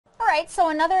right, so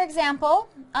another example,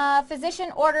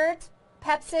 physician ordered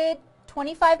Pepsid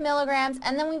 25 milligrams,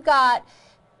 and then we've got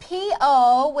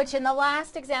PO, which in the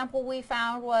last example we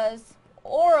found was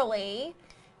orally,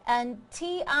 and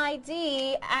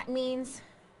TID means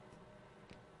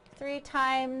 3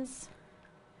 times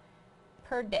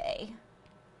per day.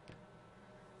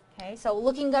 Okay, so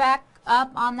looking back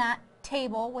up on that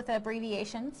table with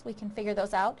abbreviations, we can figure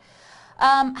those out.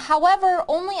 However,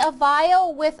 only a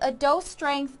vial with a dose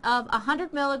strength of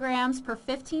 100 milligrams per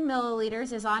 15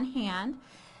 milliliters is on hand,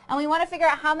 and we want to figure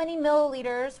out how many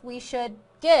milliliters we should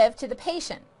give to the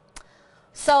patient.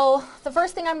 So the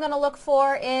first thing I'm going to look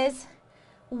for is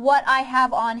what I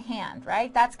have on hand,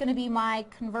 right? That's going to be my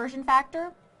conversion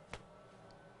factor.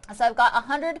 So I've got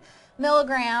 100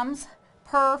 milligrams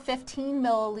per 15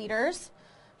 milliliters.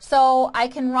 So I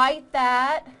can write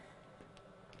that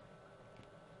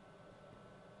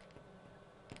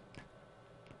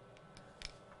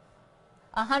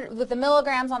with the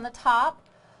milligrams on the top,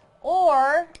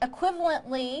 or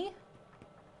equivalently,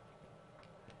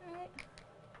 right,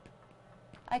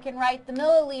 I can write the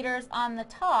milliliters on the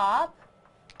top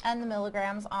and the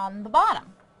milligrams on the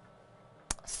bottom.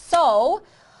 So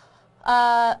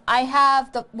I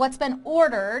have what's been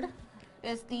ordered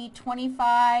is the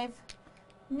 25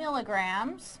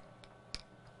 milligrams.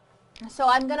 So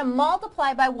I'm going to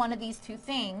multiply by one of these two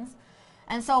things.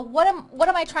 And so what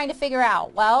am I trying to figure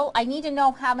out? Well, I need to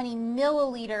know how many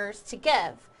milliliters to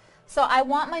give. So I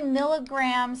want my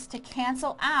milligrams to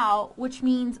cancel out, which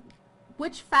means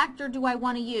which factor do I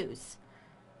want to use?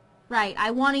 Right,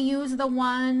 I want to use the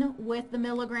one with the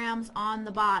milligrams on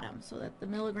the bottom so that the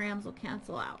milligrams will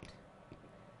cancel out.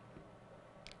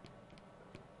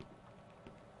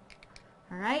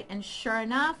 All right, and sure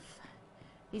enough,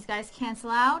 these guys cancel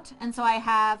out, and so I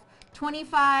have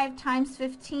 25 times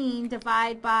 15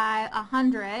 divided by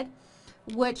 100,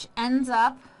 which ends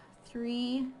up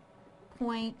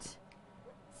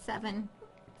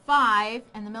 3.75,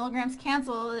 and the milligrams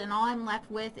cancel, and all I'm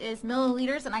left with is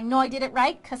milliliters, and I know I did it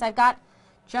right because I've got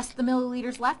just the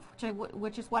milliliters left,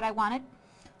 which is what I wanted.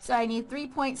 So I need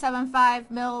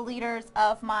 3.75 milliliters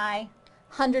of my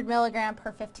 100 milligram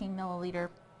per 15 milliliter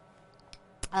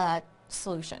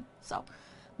solution. So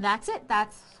that's it.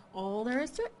 That's all there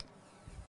is to it.